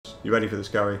You ready for this,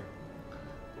 Gary?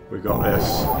 We got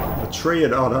this. A tree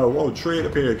and... Oh no, whoa, tree had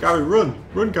appeared. Gary, run!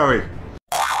 Run, Gary!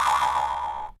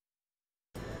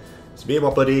 It's me and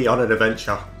my buddy on an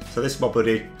adventure. So this is my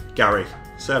buddy, Gary.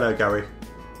 Say hello, Gary.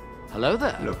 Hello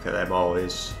there. Look at them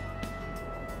always.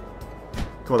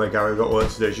 Come on then, Gary, we've got work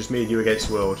to do. It's just me and you against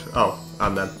the world. Oh,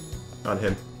 and them. And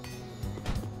him.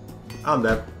 And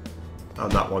them.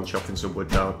 And that one chopping some wood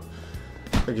down.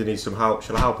 I think you need some help.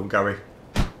 Shall I help him, Gary?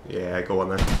 Yeah, go on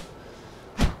then.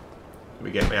 Let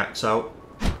me get my axe out.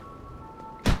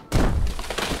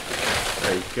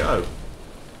 There you go.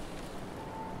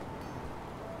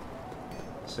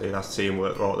 See, that's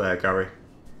teamwork right there, Gary.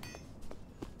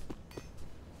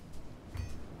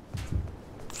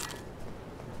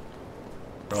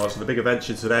 Right, so the big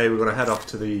adventure today, we're going to head off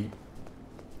to the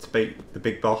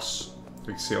big boss. You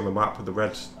can see on the map with the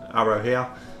red arrow here.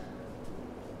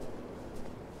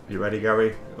 You ready,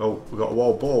 Gary? Oh, we've got a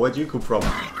wild boar. Where'd you come from?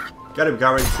 Get him,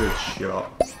 Gary. Good shot.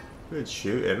 Good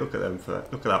shooting. Look at them.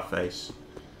 Look at that face.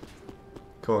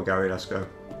 Come on, Gary. Let's go.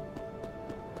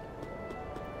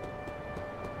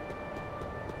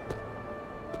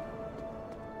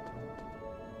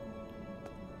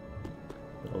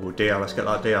 Oh dear. Let's get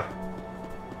that deer.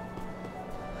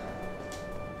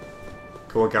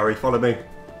 Come on, Gary. Follow me.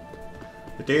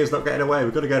 The deer's not getting away.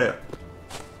 We've got to get it.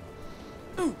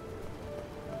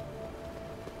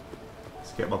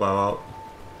 Let's get my bow out.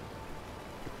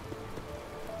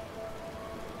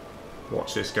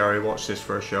 Watch this, Gary. Watch this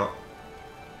for a shot.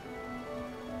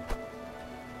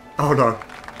 Oh no.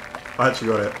 I actually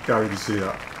got it. Gary, did you see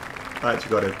that? I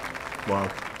actually got him.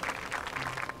 Wow.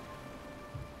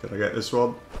 Can I get this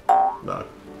one? No.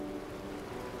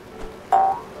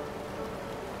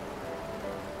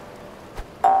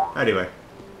 Anyway,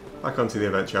 back onto the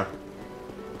adventure.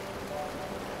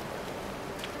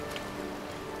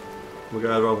 We're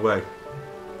going the wrong way.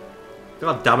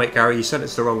 God damn it, Gary, you sent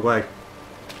us the wrong way.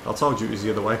 I told you it was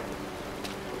the other way.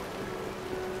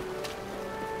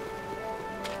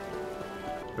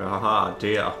 Aha,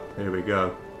 dear. Here we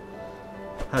go.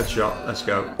 Headshot, let's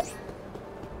go.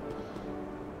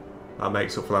 That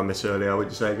makes up for that miss earlier, would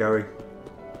you say, Gary?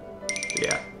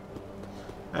 Yeah.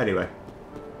 Anyway.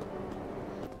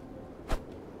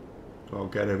 I'll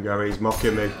get him, Gary. He's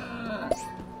mocking me.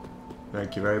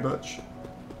 Thank you very much.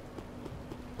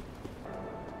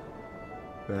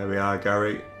 There we are,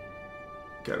 Gary.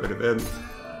 Get rid of him.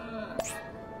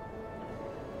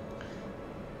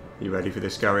 You ready for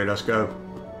this, Gary? Let's go.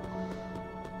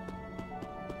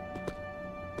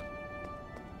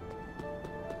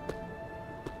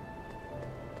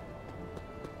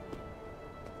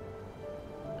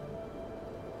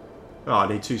 Oh, I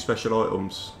need 2 special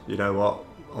items. You know what?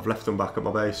 I've left them back at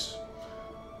my base.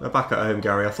 They're back at home,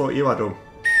 Gary. I thought you had them.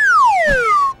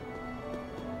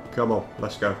 Come on,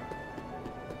 let's go.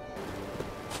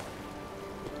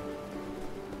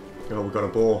 Oh, we've got a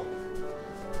boar.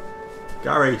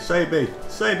 Gary, save me!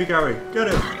 Save me, Gary!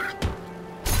 Get him!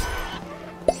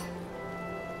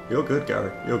 You're good,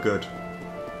 Gary. You're good.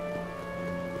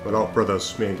 We're not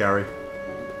brothers, me and Gary.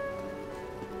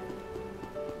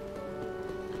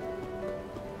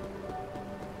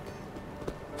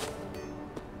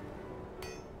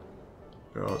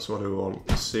 Right, so what do we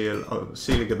want?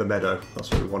 Ceiling in the meadow.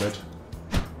 That's what we wanted.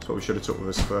 That's what we should have took with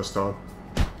us the first time.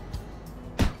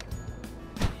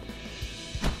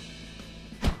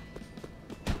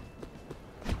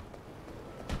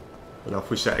 And off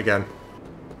we set again.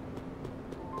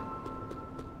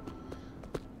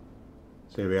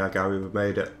 So here we are, Gary, we've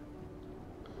made it.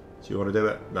 Do you want to do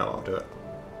it? No, I'll do it.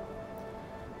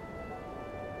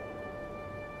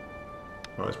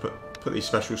 Right, let's put these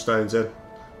special stones in.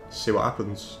 See what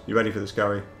happens. You ready for this,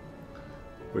 Gary?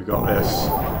 We got this.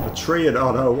 A tree and...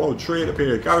 Oh no, whoa, tree had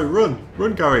appeared. Gary, run!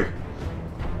 Run, Gary!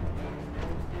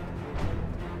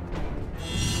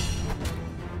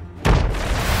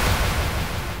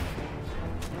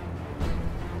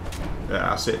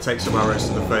 Yeah, that's it. Take some arrows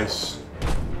to the face.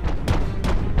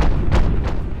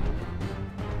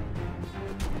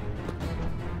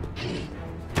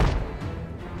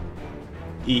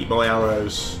 Eat my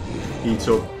arrows. Eat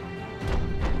them.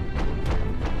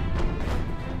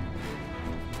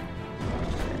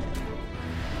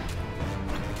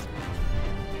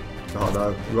 Oh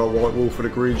no, we got a white wolf and a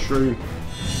green shrew.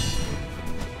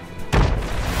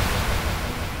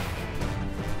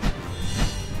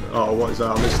 Oh, what is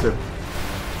that? I missed him.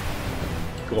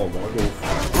 Go on, white wolf.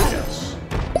 Yes.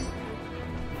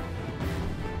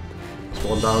 There's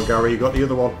one down, Gary. You got the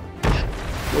other one.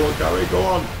 Go on, Gary. Go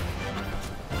on.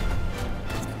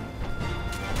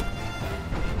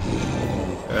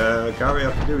 Gary,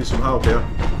 I can do with some help here.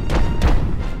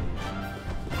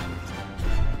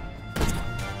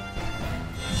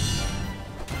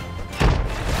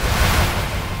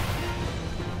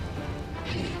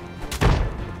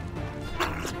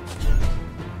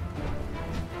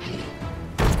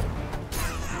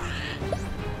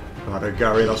 Righto,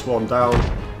 Gary, that's one down.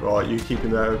 Right, you keep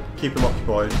him there, keep him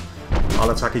occupied. I'll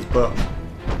attack his butt.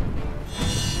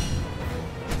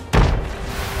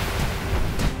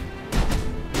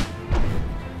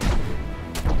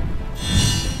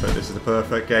 But this is the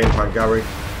perfect game plan, Gary.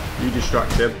 You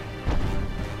distract him.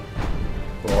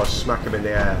 Or smack him in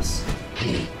the ass.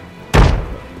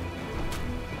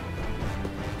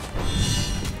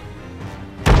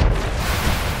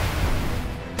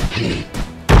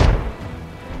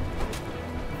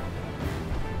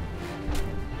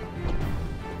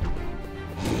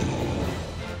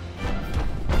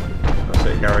 That's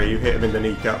it, Gary. You hit him in the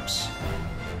kneecaps.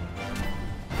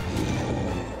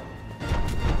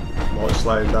 Might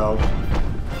slow him down.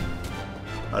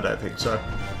 I don't think so.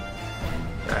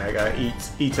 There you go.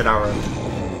 Eat an arrow.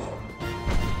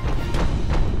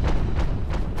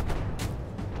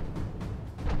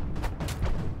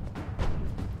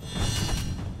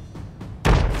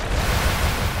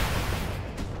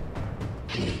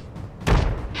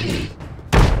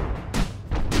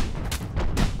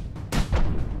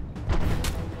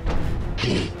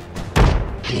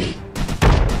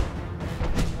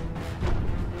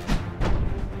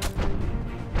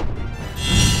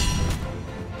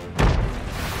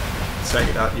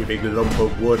 Take that, you big lump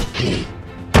of wood.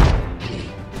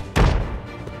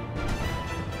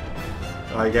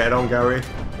 How you getting on, Gary?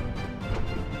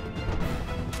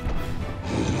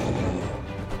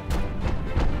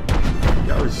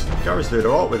 Gary's doing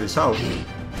alright with his health.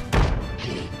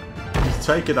 He's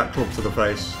taking that club to the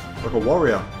face like a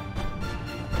warrior.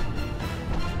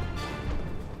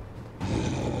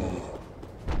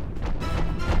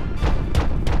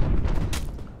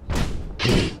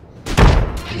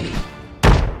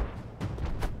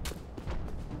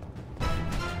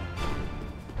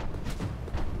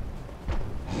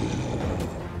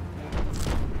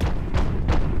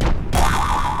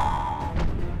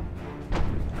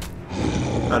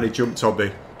 And he jumped on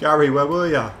me. Gary, where were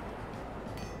you?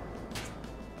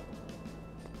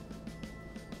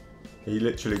 He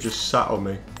literally just sat on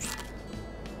me.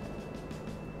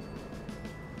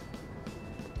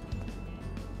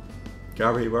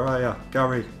 Gary, where are you?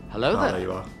 Gary. Hello there. There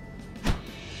you are.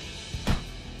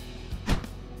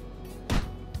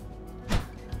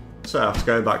 So after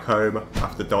going back home,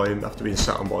 after dying, after being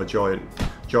sat on by a giant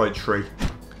tree,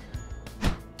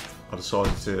 I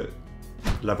decided to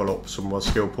level up some of my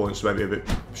skill points, maybe a bit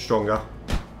stronger.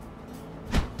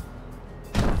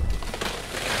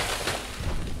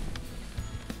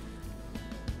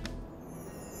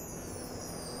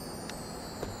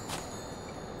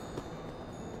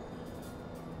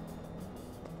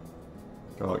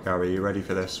 Alright, Gary, you ready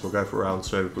for this? We'll go for round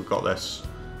 2. We've got this.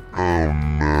 Oh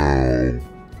no.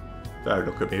 Don't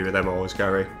look at me with them eyes,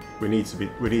 Gary. We need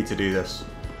to do this.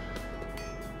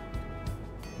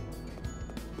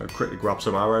 I'll quickly grab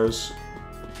some arrows.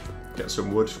 Get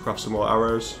some wood, craft some more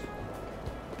arrows.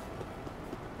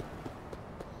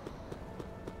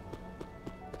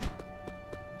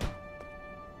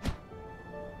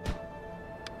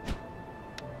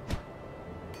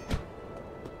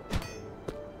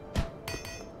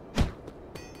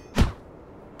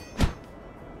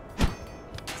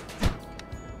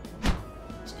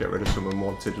 Let's get rid of some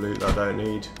unwanted loot that I don't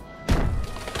need.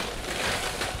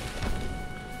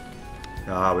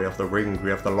 Ah, we have the ring, we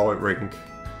have the light ring.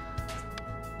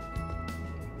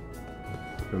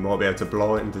 We might be able to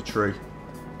blind the tree.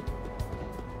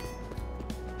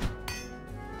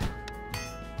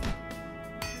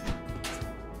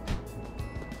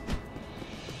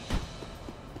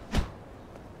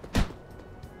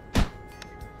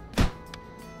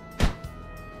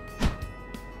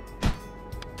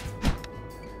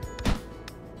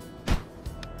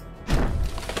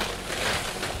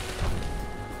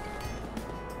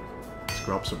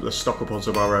 Let's stock up on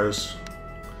some arrows.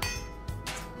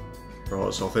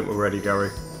 Right, so I think we're ready, Gary.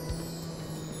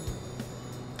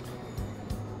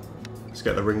 Let's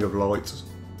get the ring of light.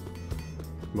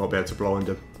 Might be able to blind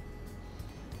him.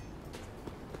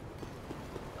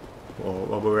 Or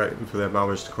while we're waiting for their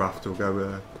arrows to craft, we'll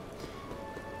go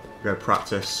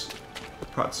practice.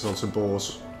 Practice on some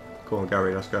boars. Come on,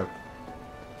 Gary, let's go.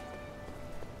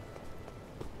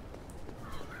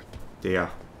 Deer.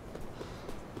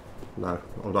 No,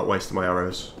 I'm not wasting my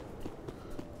arrows.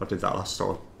 I did that last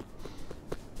time.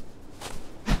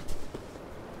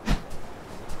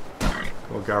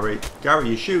 Come on, Gary. Gary,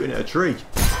 you're shooting at a tree.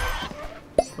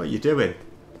 What are you doing?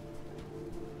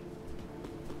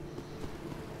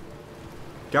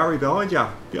 Gary, behind you.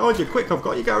 Behind you, quick, I've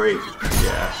got you, Gary.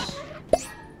 Yes.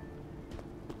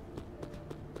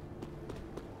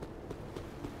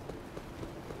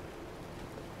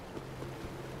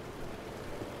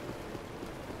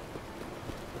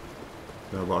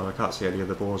 No, but I can't see any of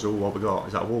the boars. Oh, what we got?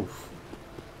 Is that a wolf?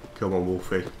 Come on,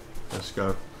 Wolfie. Let's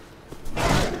go.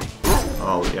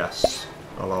 Oh, yes.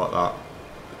 I like that.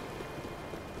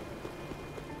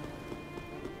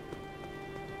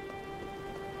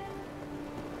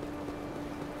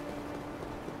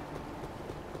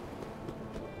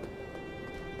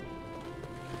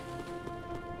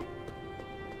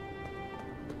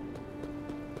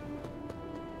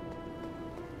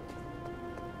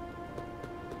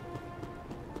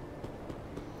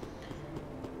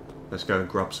 Let's go and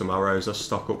grab some arrows. Let's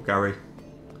stock up, Gary.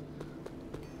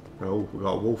 Oh, we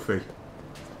got a Wolfie.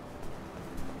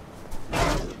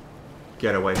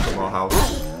 Get away from our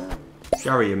house.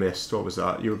 Gary, you missed. What was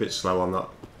that? You were a bit slow on that.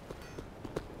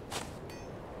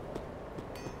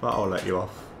 But I'll let you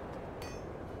off.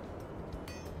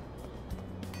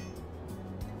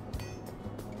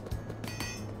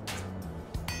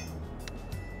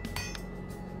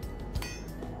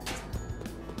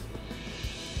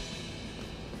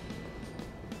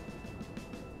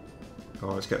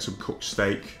 Oh, let's get some cooked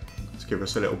steak. Let's give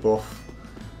us a little buff.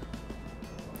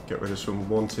 Get rid of some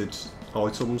wanted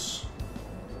items.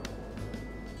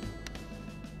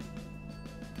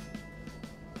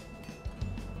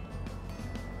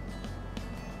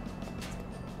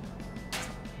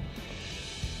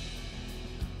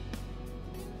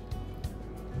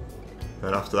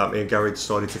 And after that, me and Gary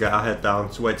decided to get our head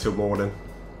down to wait till morning.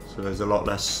 So there's a lot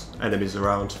less enemies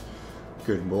around.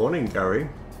 Good morning, Gary.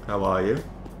 How are you?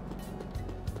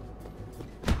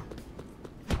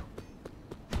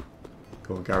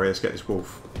 Come on, Gary, let's get this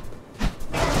wolf.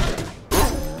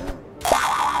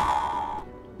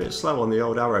 Bit slow on the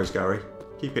old arrows, Gary.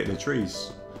 Keep hitting the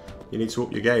trees. You need to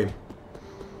up your game.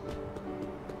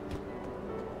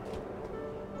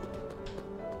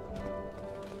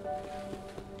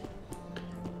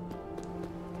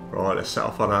 Right, let's set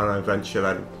off on our adventure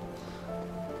then.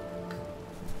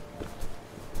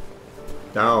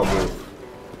 Down, wolf.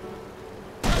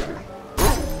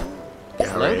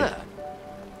 Hello there.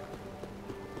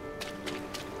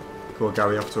 Go on,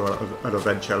 Gary, off to an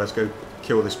adventure. Let's go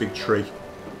kill this big tree.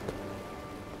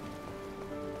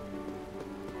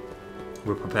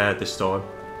 We're prepared this time.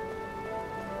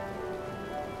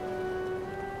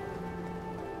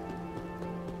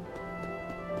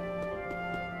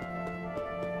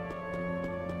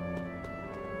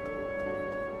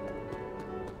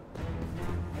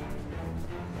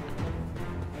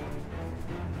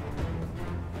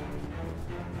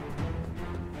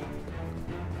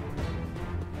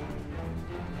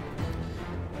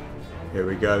 Here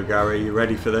we go, Gary. You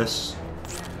ready for this?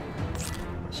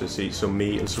 Let's just eat some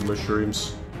meat and some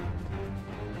mushrooms.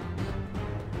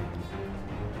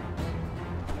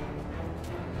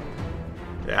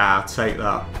 Yeah, take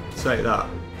that. Take that.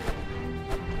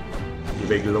 You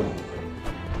big lump.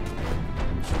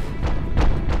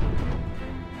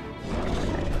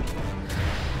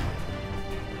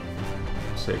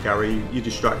 That's it, Gary. You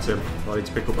distract him. I need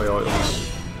to pick up my items.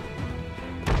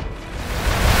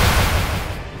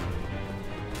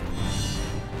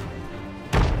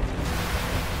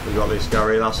 We got this,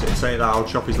 Gary. That's it. Take that. I'll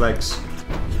chop his legs.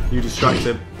 You distract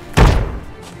him.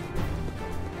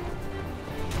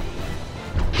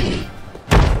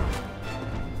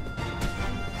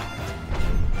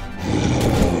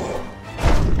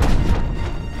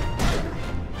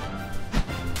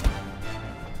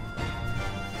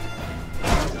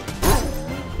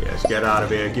 Yes, get out of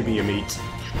here. Give me your meat.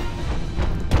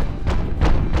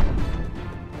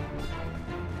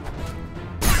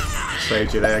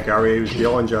 Saved you there, Gary. He was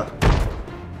behind you.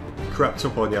 Crept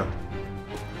up on you.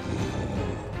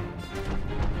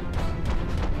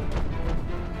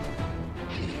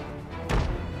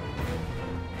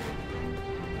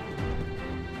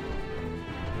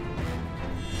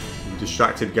 I'm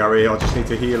distracted, Gary. I just need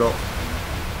to heal up.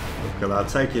 Look at that.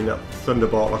 Taking that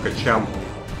thunderbolt like a champ.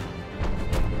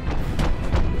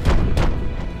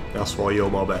 That's why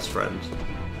you're my best friend.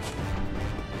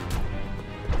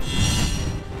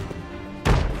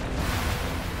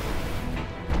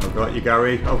 I've got you,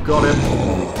 Gary. I've got him.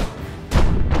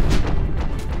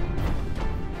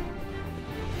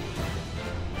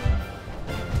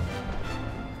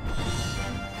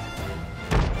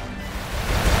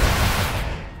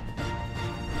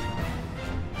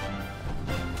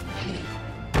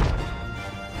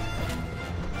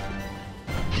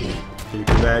 Keep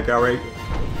him there, Gary.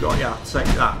 Got ya. Take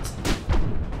that.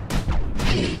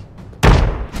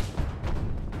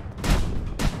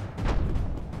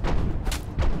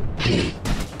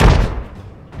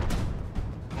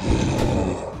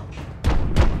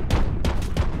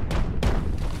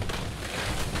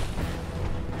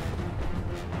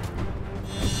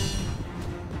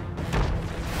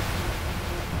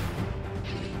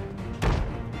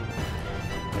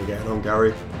 getting on,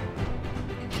 Gary?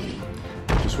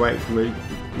 Just waiting for me,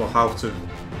 my health to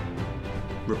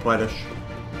replenish.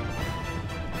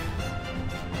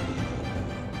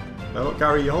 Now look,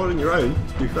 Gary, you're holding your own,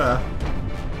 to be fair.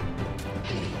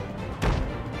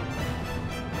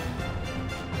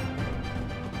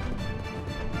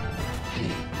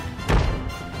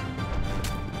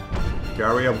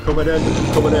 Gary, I'm coming in,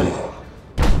 I'm coming in.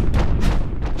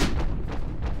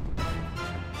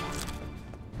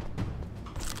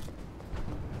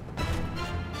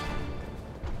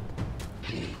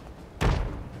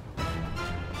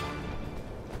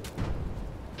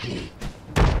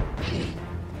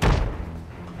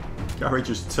 Gary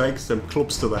just takes them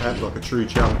clubs to the head like a true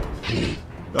champ. I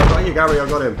got you, Gary, I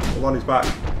got him. I'm on his back.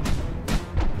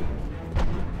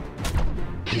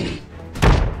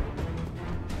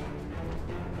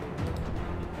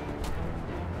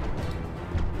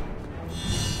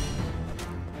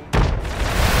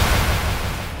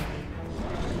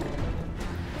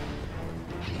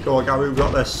 Go on, Gary, we've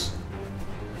got this.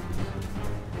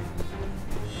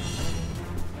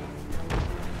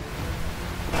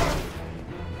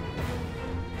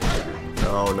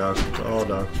 Oh no, oh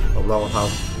no, I'm low on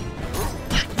health.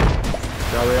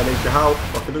 Gary, I need your help.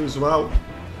 I can do some help.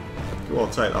 Go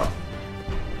on, take that.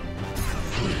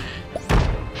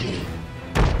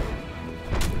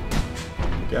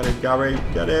 Get him, Gary,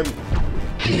 get him.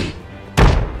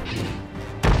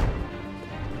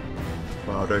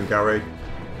 Well done, Gary.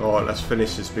 Alright, let's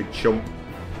finish this big chump.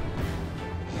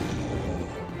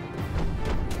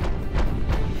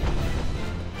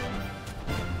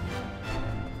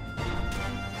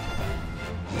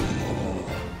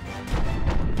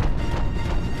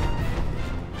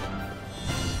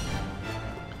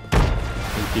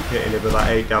 Keep hitting it with that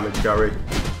 8 damage, Gary.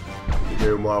 You're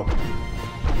doing well.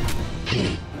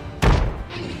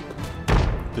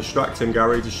 Distract him,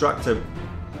 Gary, distract him.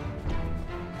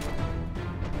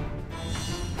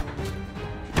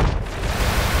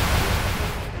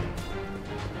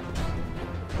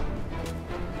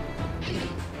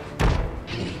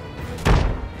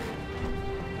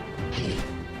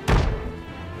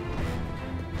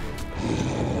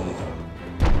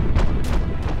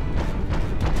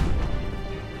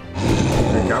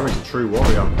 Gary's a true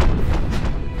warrior.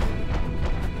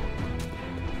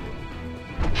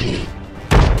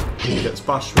 He gets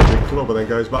bashed with a big club and then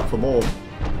goes back for more.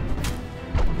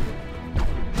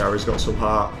 Gary's got some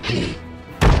heart.